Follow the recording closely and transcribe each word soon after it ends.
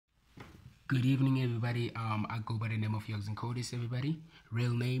Good evening, everybody. I go by the name of Yockzin Coudiis, everybody.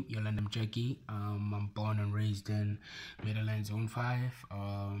 Real name, Yolanda Mjeki. I'm born and raised in Netherlands, Zone 5.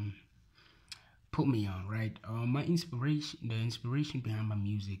 Put me on, right? The inspiration behind my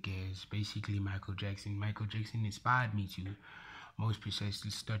music is basically Michael Jackson. Michael Jackson inspired me to, most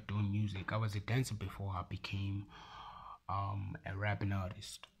precisely, start doing music. I was a dancer before I became a rapping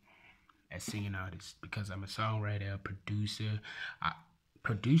artist, a singing artist, because I'm a songwriter, a producer.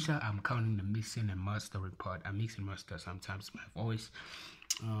 I'm counting the mixing and mastering part. I mix and master sometimes my voice.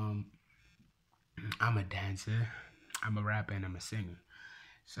 I'm a dancer, I'm a rapper, and I'm a singer.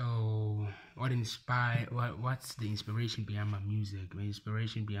 So what's the inspiration behind my music? The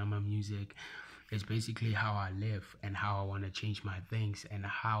inspiration behind my music is basically how I live and how I want to change my things, and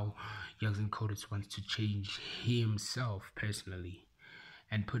how Yockzin Coudiis wants to change himself personally.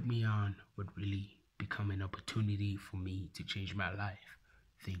 And Put Me On would really become an opportunity for me to change my life.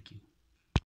 Thank you.